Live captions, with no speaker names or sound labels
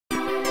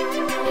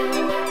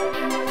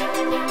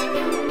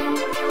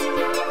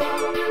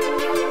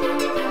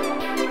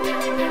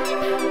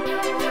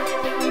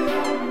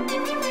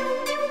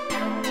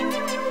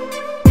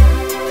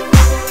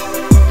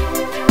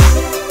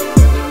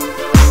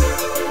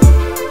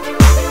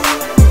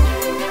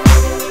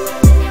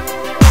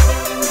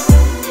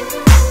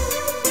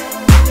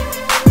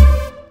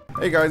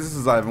Hey guys, this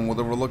is Ivan with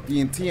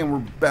OverlookeDENT and we're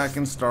back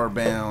in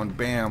Starbound.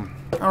 Bam.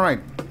 Alright,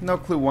 no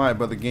clue why,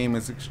 but the game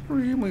is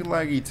extremely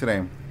laggy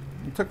today.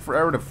 It took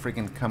forever to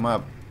freaking come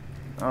up.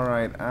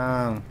 Alright,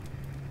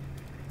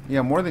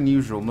 yeah, more than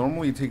usual.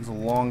 Normally it takes a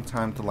long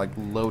time to like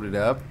load it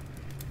up.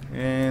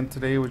 And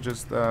today was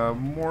just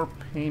more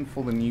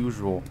painful than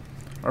usual.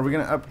 Are we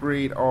gonna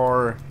upgrade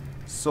our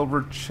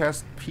silver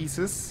chest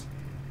pieces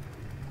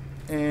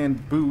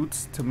and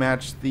boots to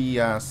match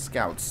the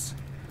scouts?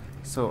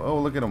 So, oh,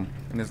 look at him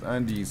in his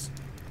undies.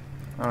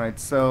 Alright,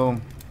 so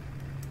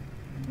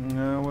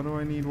what do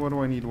I need? What do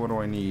I need? What do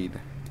I need?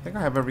 I think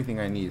I have everything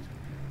I need.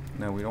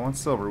 No, we don't want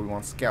silver, we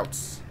want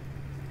scouts.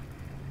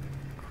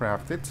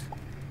 Craft it.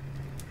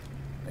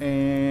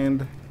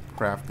 And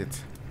craft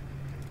it.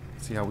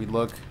 See how we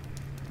look.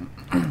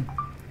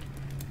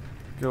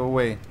 Go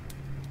away.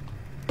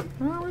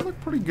 Oh, we look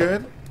pretty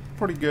good.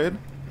 Pretty good.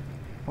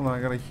 Hold on,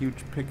 I got a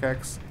huge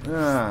pickaxe.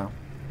 Yeah,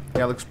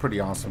 it looks pretty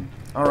awesome.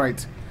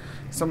 Alright.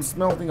 So I'm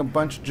smelting a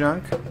bunch of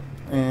junk,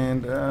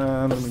 and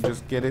let me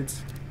just get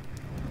it.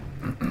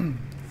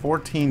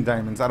 14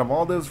 diamonds. Out of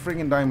all those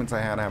freaking diamonds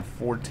I have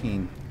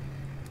 14.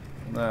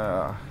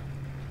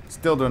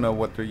 Still don't know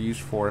what they're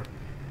used for.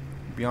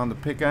 Beyond the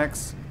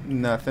pickaxe,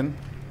 nothing.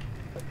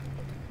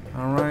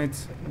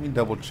 Alright, let me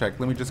double check.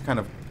 Let me just kind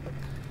of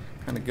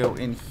go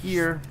in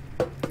here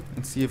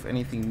and see if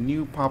anything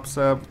new pops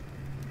up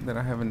that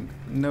I haven't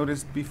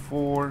noticed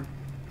before.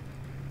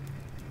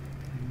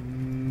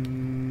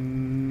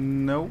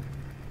 Nope.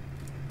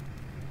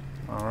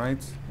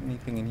 Alright,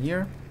 anything in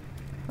here?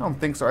 I don't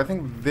think so. I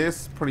think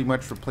this pretty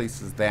much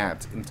replaces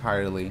that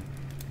entirely.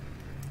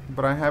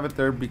 But I have it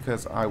there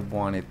because I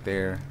want it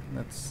there.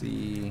 Let's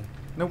see.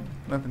 Nope,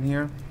 nothing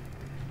here.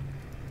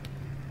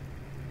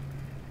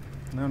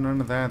 No, none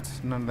of that.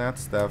 None of that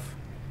stuff.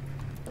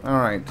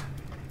 Alright.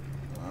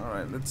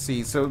 Alright, let's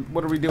see. So,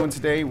 what are we doing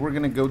today? We're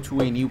gonna go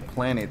to a new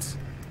planet.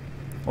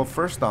 Well,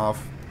 first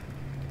off,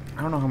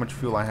 I don't know how much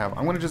fuel I have.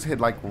 I'm gonna just hit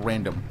like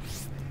random.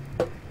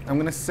 I'm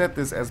gonna set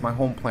this as my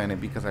home planet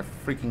because I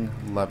freaking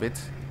love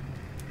it.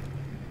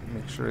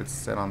 Make sure it's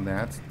set on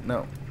that.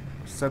 No,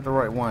 set the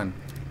right one.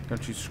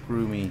 Don't you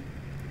screw me.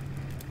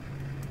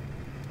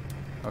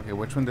 Okay,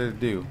 which one did it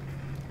do?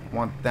 I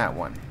want that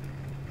one.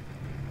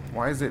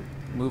 Why is it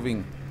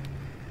moving?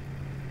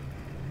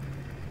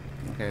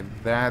 Okay,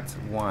 that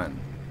one.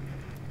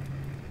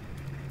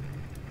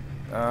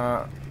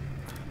 Okay,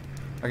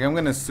 I'm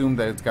gonna assume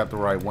that it's got the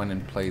right one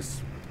in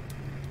place.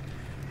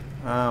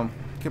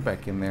 Get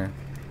back in there.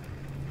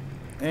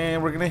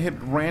 And we're gonna hit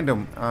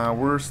random.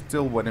 We're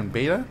still what, in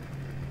beta?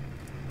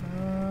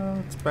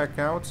 Let's back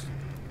out.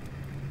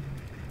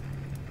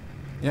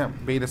 Yeah,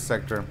 beta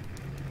sector.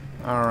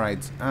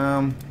 Alright.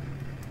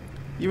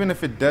 Even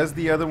if it does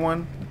the other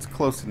one, it's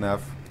close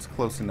enough. It's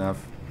close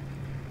enough.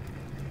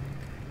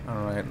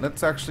 Alright,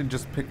 let's actually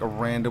just pick a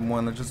random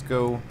one. Let's just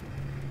go.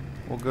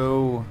 We'll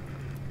go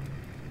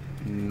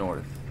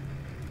north.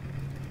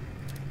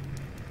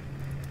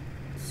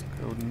 Let's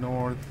go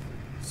north.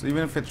 So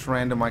even if it's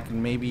random, I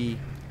can maybe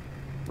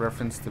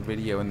reference the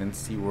video and then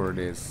see where it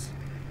is.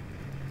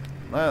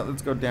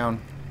 Let's go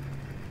down.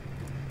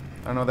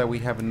 I know that we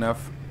have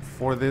enough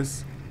for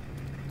this,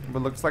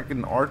 but looks like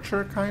an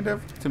archer, kind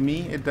of. To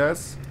me, it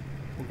does.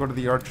 We'll go to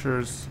the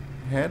archer's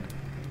head.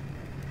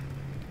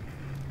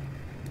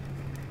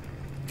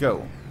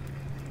 Go.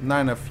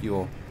 Not enough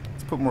fuel.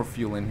 Let's put more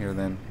fuel in here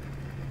then.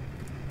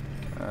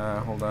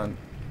 Hold on.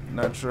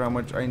 Not sure how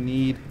much I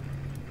need.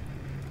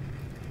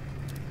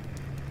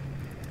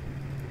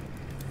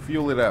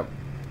 Fuel it up.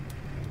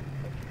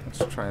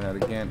 Let's try that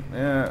again.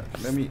 Yeah,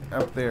 let me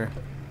up there.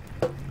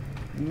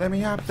 Let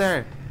me up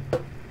there.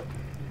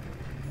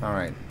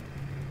 Alright.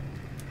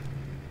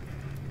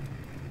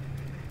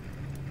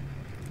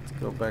 Let's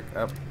go back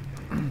up.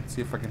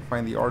 See if I can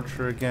find the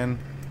archer again.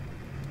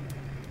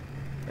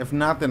 If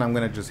not, then I'm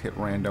gonna just hit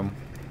random.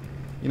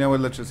 You know what?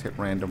 Let's just hit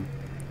random.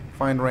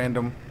 Find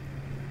random.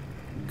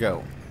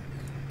 Go.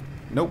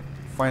 Nope.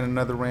 Find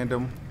another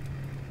random.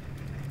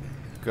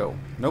 Go.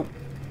 Nope.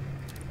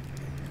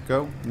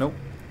 Go. Nope.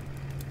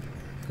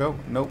 Go.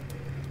 Nope.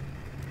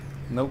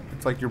 Nope.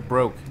 It's like you're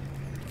broke.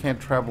 You can't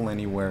travel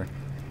anywhere.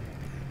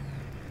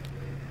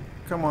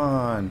 Come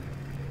on.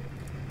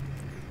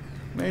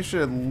 Maybe you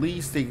should at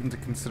least take into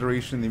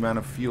consideration the amount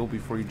of fuel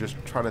before you just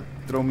try to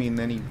throw me in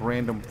any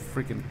random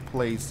freaking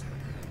place.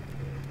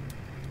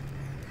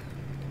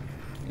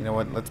 You know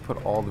what? Let's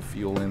put all the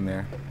fuel in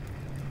there.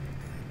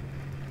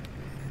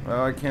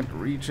 Well, I can't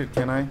reach it,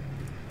 can I?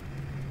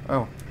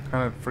 Oh,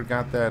 kind of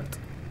forgot that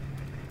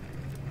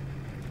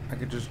I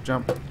could just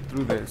jump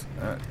through this.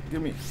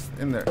 Give me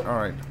in there.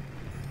 Alright.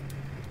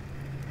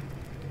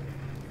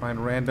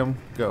 Find random.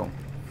 Go.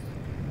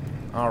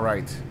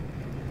 Alright.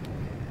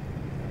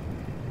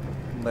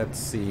 Let's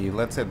see.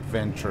 Let's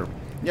adventure.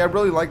 Yeah, I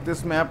really like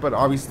this map, but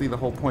obviously the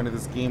whole point of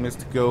this game is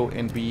to go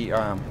and be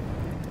a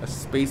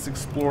space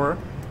explorer.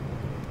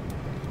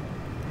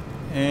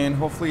 And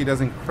hopefully it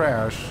doesn't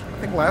crash.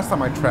 I think last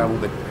time I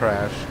traveled it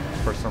crashed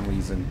for some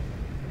reason.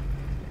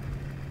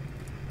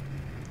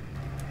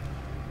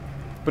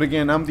 But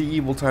again, I'm the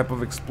evil type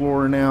of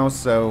explorer now,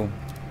 so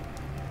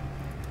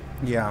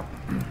yeah.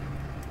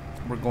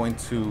 We're going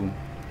to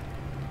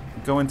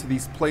go into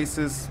these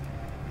places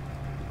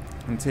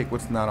and take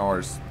what's not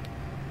ours.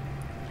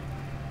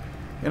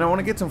 And I want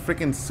to get some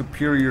freaking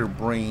superior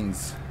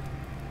brains.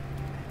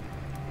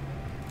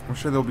 I'm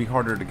sure they'll be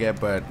harder to get,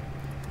 but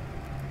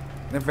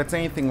if it's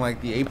anything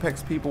like the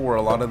Apex people, where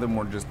a lot of them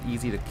were just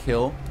easy to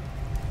kill,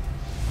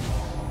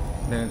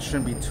 then it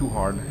shouldn't be too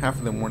hard. Half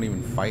of them weren't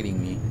even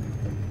fighting me.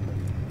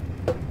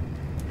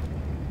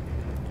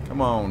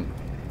 Come on.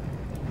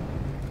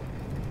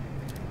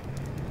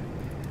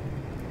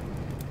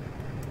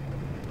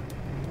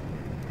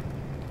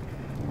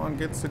 Come on,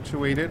 get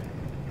situated.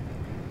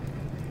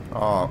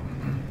 Oh,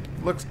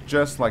 looks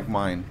just like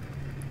mine.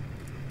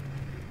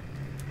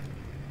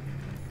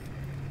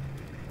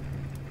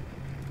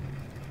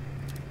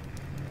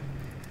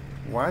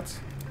 What?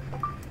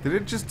 Did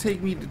it just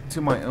take me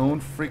to my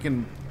own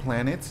freaking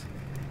planet?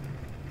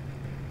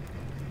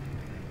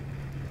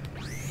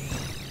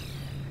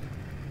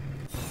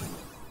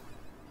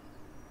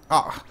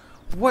 Ah,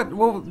 what?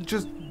 Well,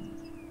 just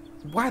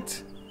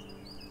what?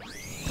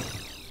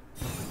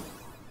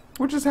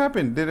 What just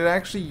happened? Did it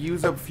actually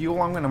use up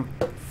fuel? I'm gonna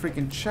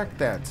freaking check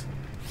that.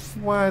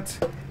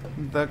 What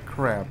the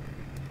crap?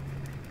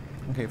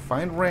 Okay,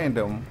 find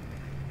random.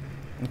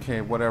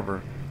 Okay,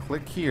 whatever.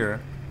 Click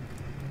here.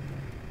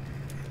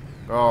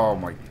 Oh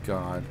my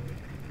god.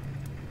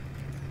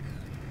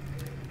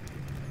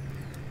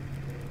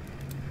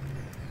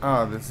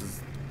 Ah, this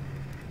is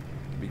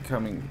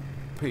becoming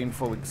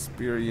painful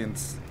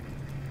experience.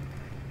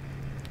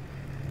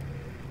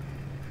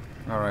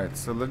 Alright,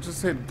 so let's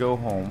just hit go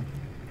home.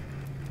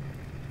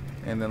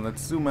 And then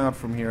let's zoom out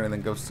from here and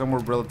then go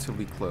somewhere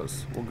relatively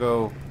close. We'll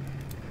go...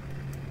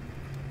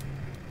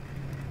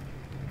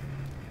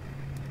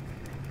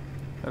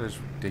 That is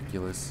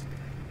ridiculous.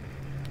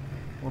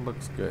 What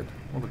looks good?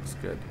 What looks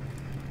good?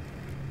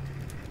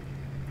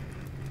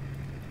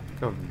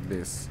 Go with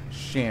this.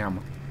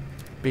 Sham.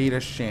 Beta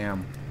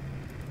sham.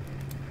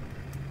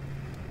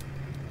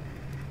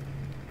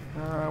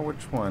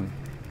 Which one?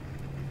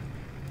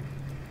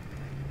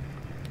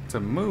 It's a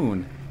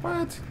moon.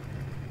 What?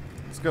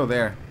 Let's go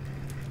there.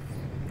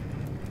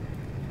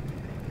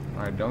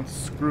 Alright, don't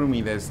screw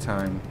me this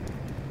time.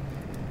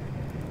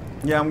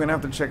 Yeah, I'm gonna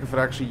have to check if it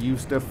actually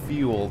used the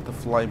fuel to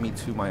fly me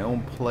to my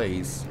own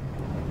place.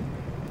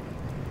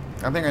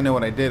 I think I know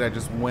what I did. I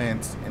just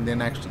went and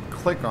then actually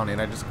click on it.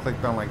 I just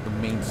clicked on like the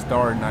main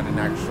star, not an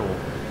actual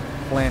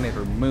planet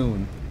or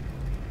moon.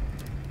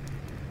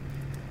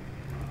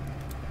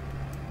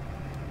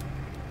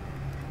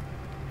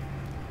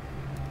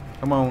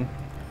 Come on.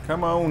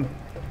 Come on.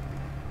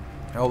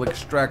 I'll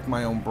extract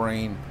my own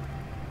brain.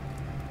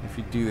 If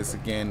you do this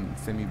again,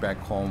 send me back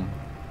home.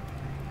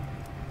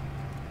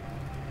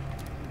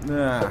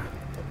 Ah,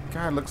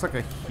 God, looks like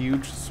a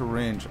huge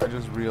syringe. I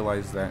just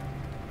realized that.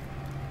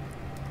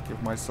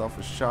 Give myself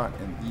a shot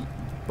and eat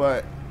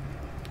butt.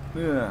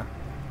 Yeah.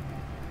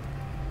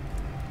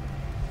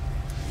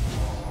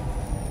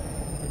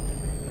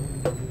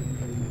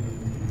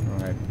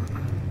 Alright.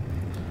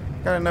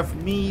 Got enough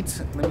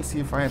meat. Let me see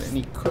if I had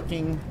any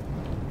cooking.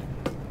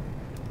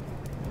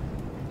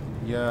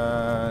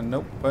 Yeah,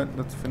 nope, but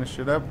let's finish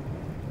it up.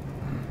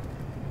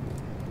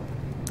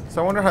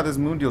 So I wonder how this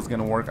moon deal is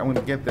going to work. I'm going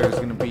to get there. There's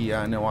going to be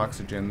no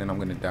oxygen, then I'm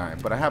going to die.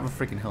 But I have a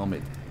freaking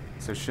helmet,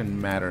 so it shouldn't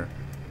matter.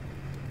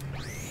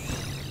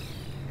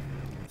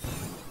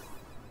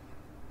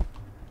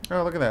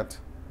 Oh, look at that.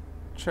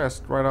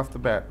 Chest right off the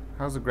bat.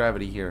 How's the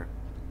gravity here?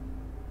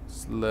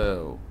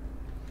 Slow.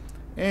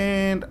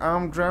 And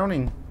I'm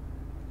drowning.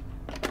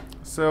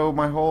 So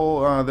my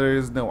whole there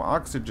is no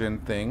oxygen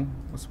thing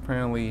was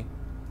apparently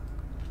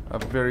a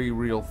very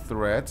real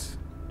threat.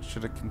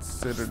 Should have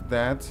considered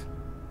that.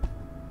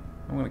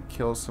 I'm gonna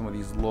kill some of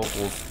these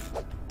locals.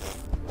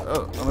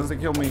 Oh, unless they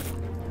kill me.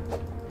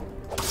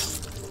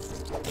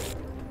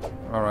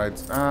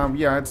 Alright,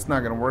 yeah, it's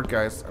not gonna work,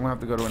 guys. I'm gonna have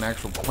to go to an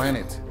actual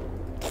planet.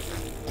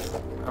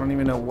 I don't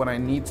even know what I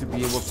need to be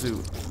able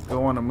to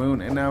go on a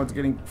moon, and now it's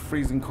getting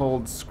freezing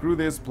cold. Screw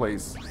this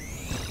place.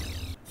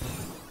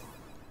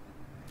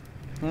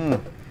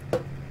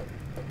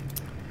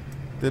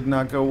 Did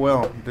not go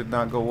well. Did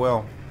not go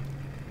well.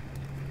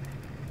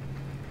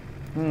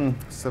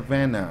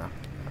 Savannah.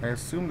 I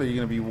assume that you're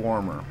gonna be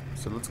warmer,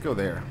 so let's go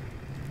there.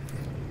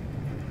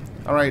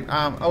 Alright,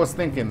 I was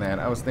thinking that.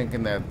 I was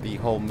thinking that the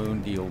whole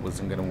moon deal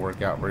wasn't gonna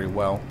work out very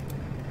well.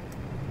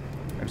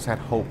 I just had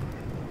hope.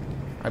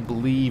 I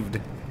believed.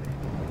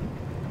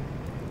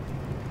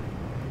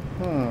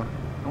 I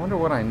wonder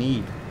what I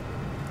need.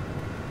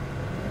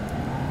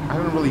 I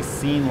haven't really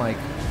seen, like...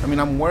 I mean,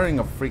 I'm wearing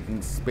a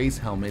freaking space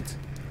helmet.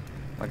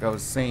 Like I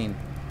was saying.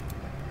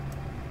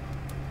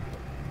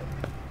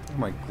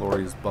 My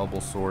glorious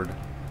bubble sword.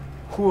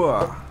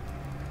 Hooah!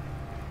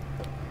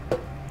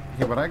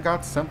 Okay, but I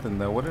got something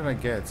though. What did I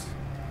get?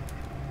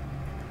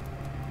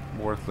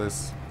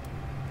 Worthless.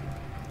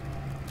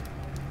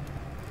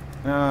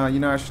 You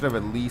know, I should have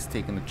at least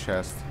taken the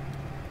chest.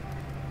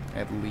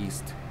 At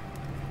least.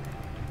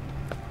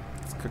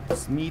 Let's cook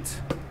this meat.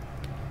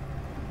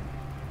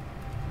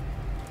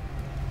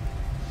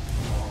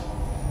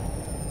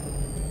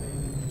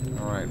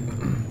 Alright.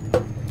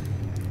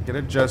 Get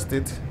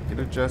adjusted. Get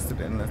adjusted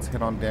and let's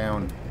head on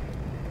down.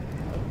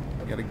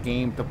 We got a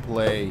game to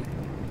play.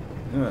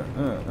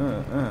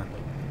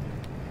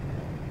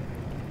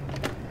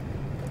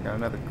 Got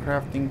another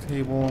crafting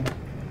table.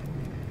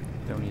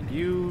 Don't need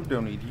you.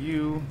 Don't need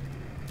you.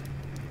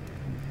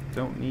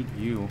 Don't need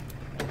you.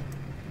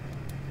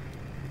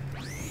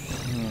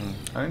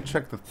 I didn't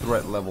check the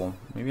threat level.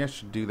 Maybe I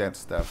should do that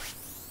stuff.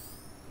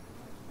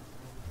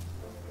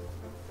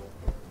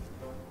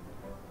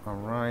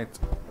 Alright.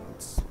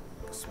 Let's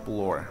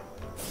explore.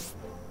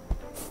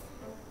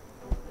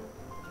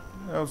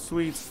 Oh,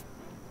 sweet.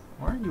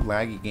 Why are you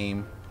laggy,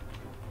 game?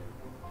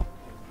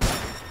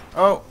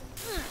 Oh!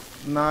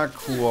 Not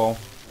cool.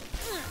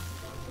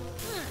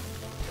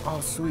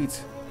 Oh,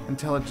 sweet.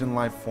 Intelligent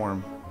life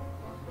form.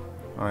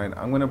 Alright,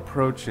 I'm gonna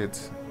approach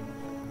it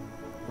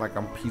like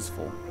I'm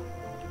peaceful.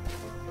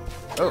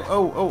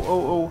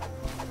 Oh.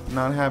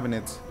 Not having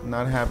it.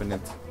 Not having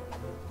it.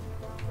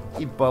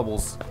 Eat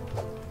bubbles.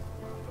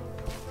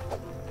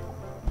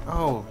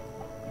 Oh,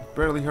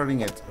 barely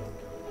hurting it.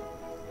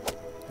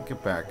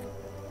 Get back.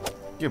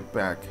 Get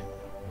back.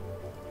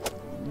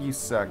 You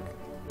suck.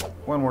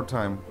 One more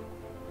time.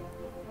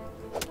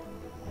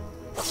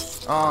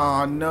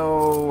 Ah,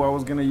 no. I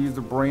was going to use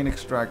the brain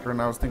extractor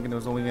and I was thinking it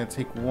was only going to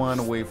take one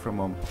away from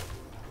him.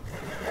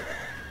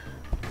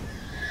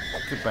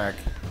 Get back.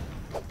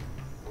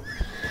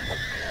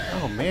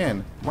 Oh,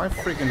 man. My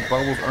freaking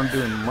bubbles aren't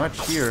doing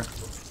much here.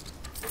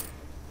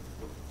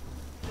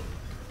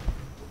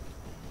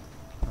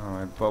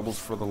 Alright, bubbles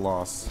for the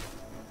loss.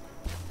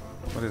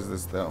 What is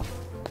this, though?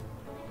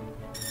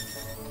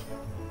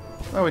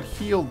 Oh, it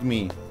healed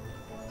me.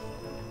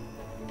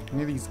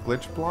 Any of these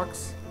glitch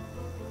blocks?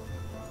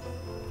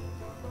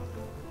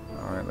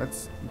 Alright,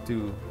 let's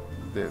do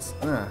this.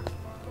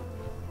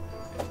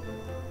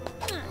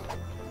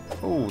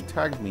 Oh,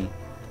 tagged me.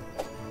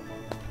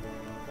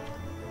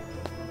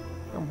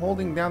 I'm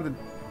holding down the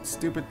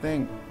stupid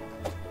thing.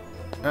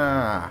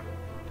 Alright.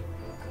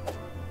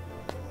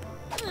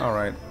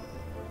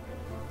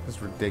 This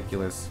is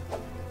ridiculous.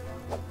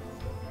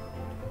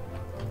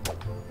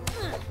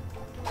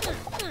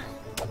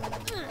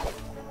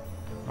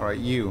 Alright,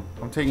 you.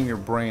 I'm taking your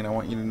brain. I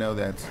want you to know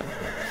that.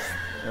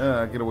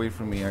 Get away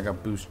from me. I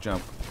got boost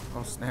jump.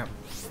 Oh, snap.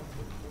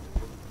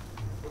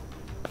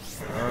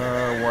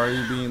 Why are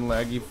you being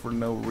laggy for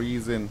no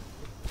reason?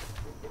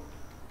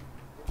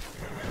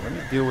 Let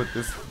me deal with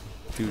this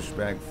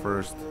douchebag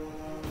first.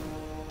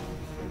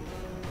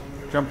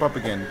 Jump up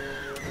again.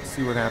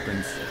 See what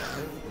happens.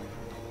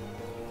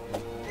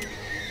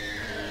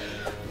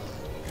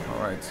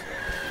 Alright.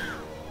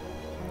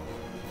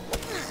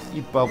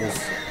 Eat bubbles.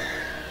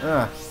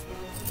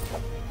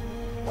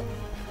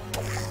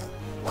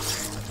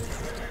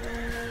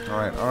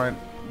 Alright.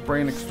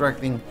 Brain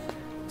extracting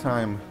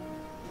time.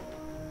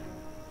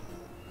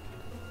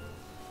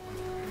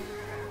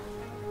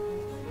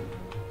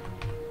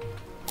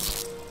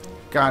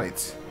 Got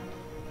it.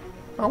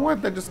 Oh,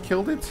 what? That just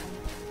killed it?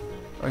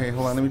 Okay,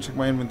 hold on. Let me check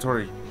my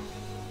inventory.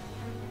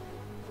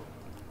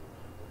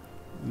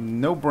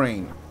 No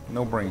brain.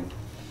 No brain.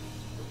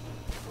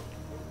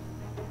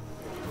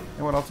 You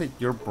know what? I'll take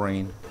your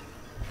brain.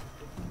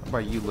 How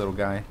about you, little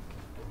guy?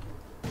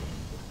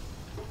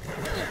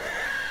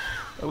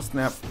 Oh,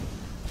 snap.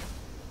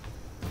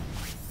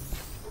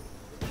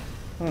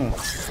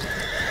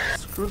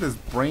 Screw this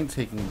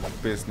brain-taking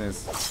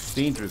business. It's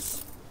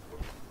dangerous.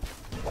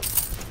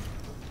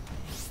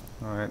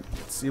 Alright,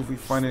 let's see if we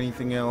find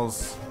anything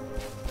else.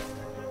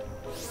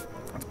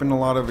 It's been a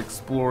lot of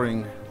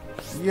exploring.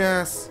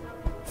 Yes!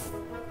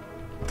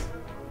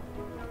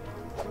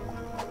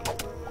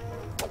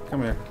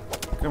 Come here.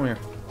 Come here.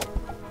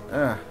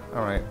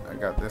 Alright, I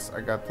got this.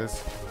 I got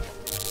this.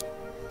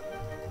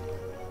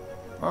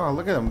 Oh,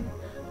 look at him.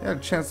 They had a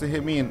chance to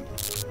hit me and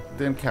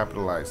didn't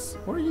capitalize.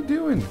 What are you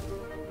doing?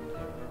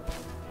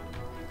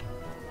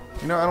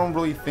 You know, I don't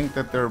really think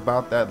that they're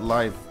about that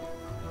life.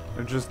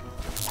 They're just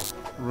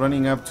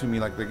running up to me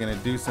like they're gonna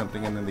do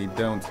something and then they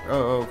don't.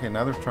 Oh, okay,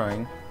 now they're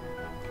trying.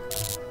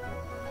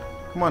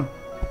 Come on.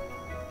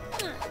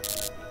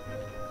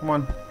 Come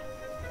on.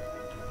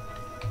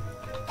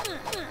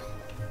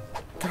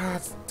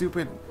 God,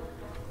 stupid.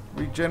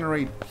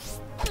 Regenerate.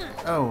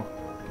 Oh,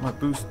 my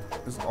boost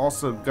is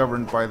also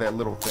governed by that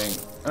little thing.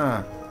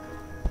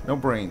 No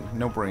brain.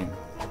 No brain.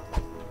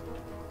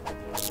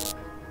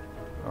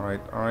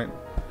 Alright, alright.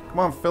 Come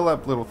on, fill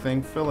up, little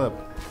thing. Fill up.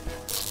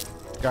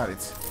 Got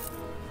it.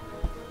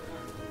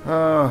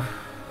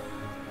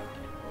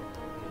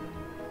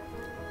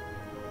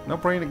 No No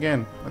brain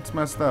again. That's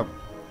messed up.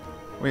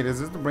 Wait, is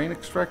this the brain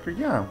extractor?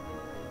 Yeah.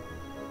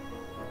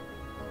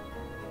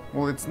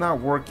 Well, it's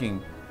not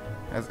working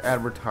as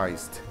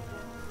advertised.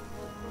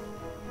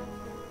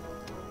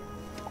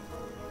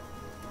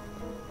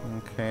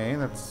 Okay,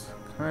 that's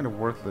kind of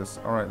worthless.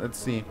 Alright, let's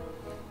see.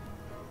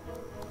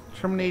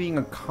 Terminating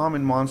a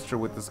common monster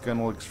with this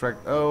gun will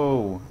extract...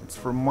 Oh, it's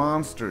for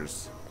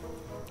monsters.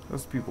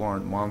 Those people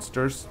aren't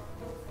monsters.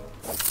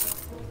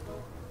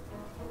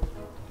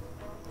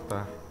 What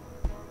the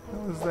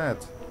hell is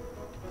that?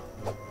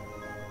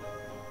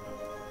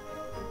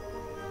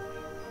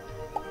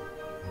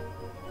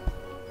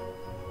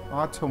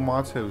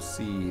 Tomato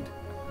seed.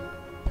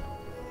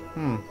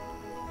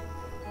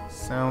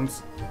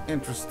 Sounds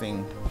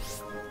interesting.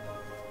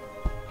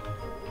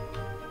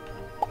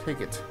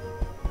 Take it.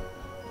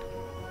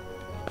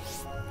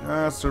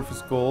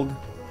 Surface gold.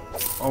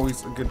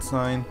 Always a good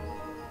sign.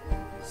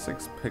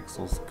 6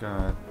 pixels,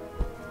 God.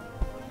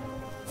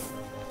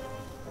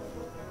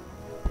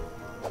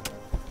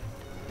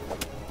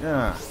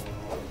 Yeah.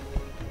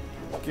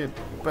 Get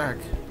back.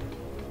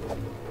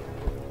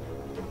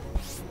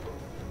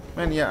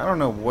 Man, yeah, I don't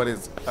know what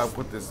is up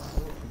with this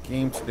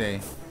game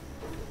today.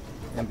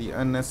 And the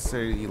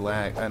unnecessary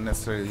lag.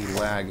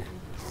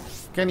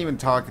 Can't even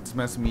talk, it's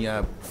messing me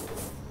up.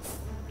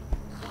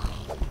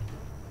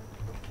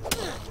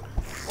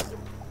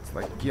 It's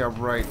like, yeah,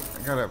 right.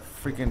 I got a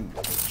freaking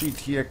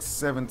GTX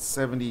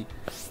 770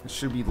 that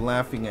should be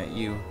laughing at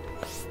you.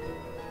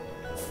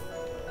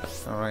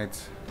 Alright.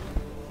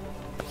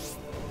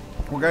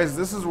 Well, guys,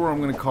 this is where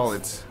I'm going to call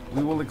it.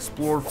 We will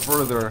explore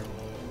further.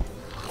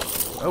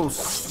 Oh,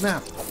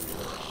 snap.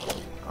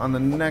 On the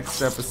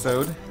next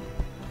episode.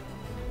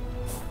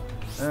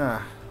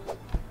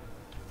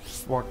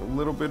 Just walk a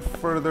little bit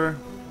further.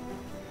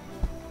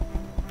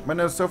 But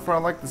no, so far I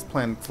like this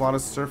planet. It's a lot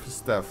of surface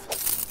stuff.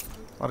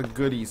 A lot of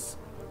goodies.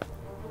 I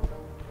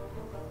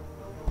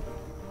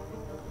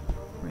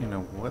don't even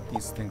know what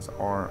these things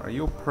are. Are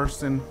you a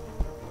person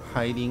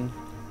hiding?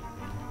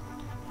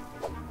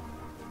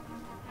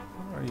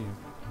 Where are you?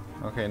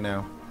 Okay,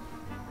 no.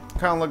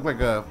 Kind of look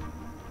like a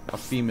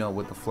female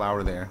with a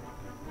flower there.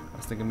 I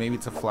was thinking maybe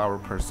it's a flower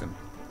person.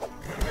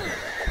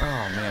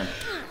 Oh, man.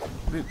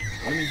 Let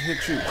me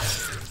hit you.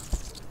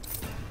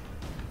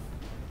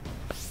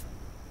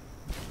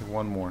 Okay,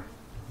 one more.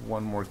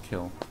 One more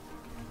kill.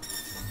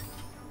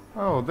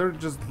 Oh, they're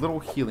just little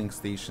healing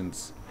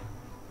stations.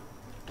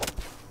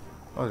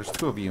 Oh, there's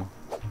 2 of you.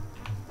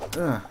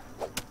 Ugh.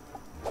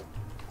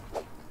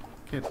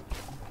 Get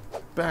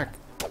back.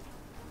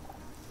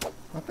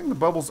 I think the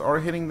bubbles are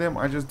hitting them.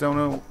 I just don't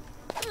know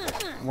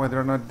why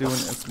they're not doing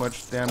as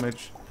much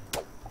damage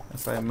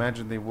as I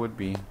imagined they would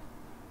be.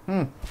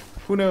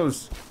 Who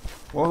knows?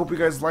 Well, I hope you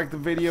guys liked the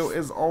video.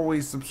 As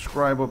always,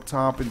 subscribe up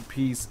top and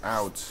peace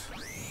out.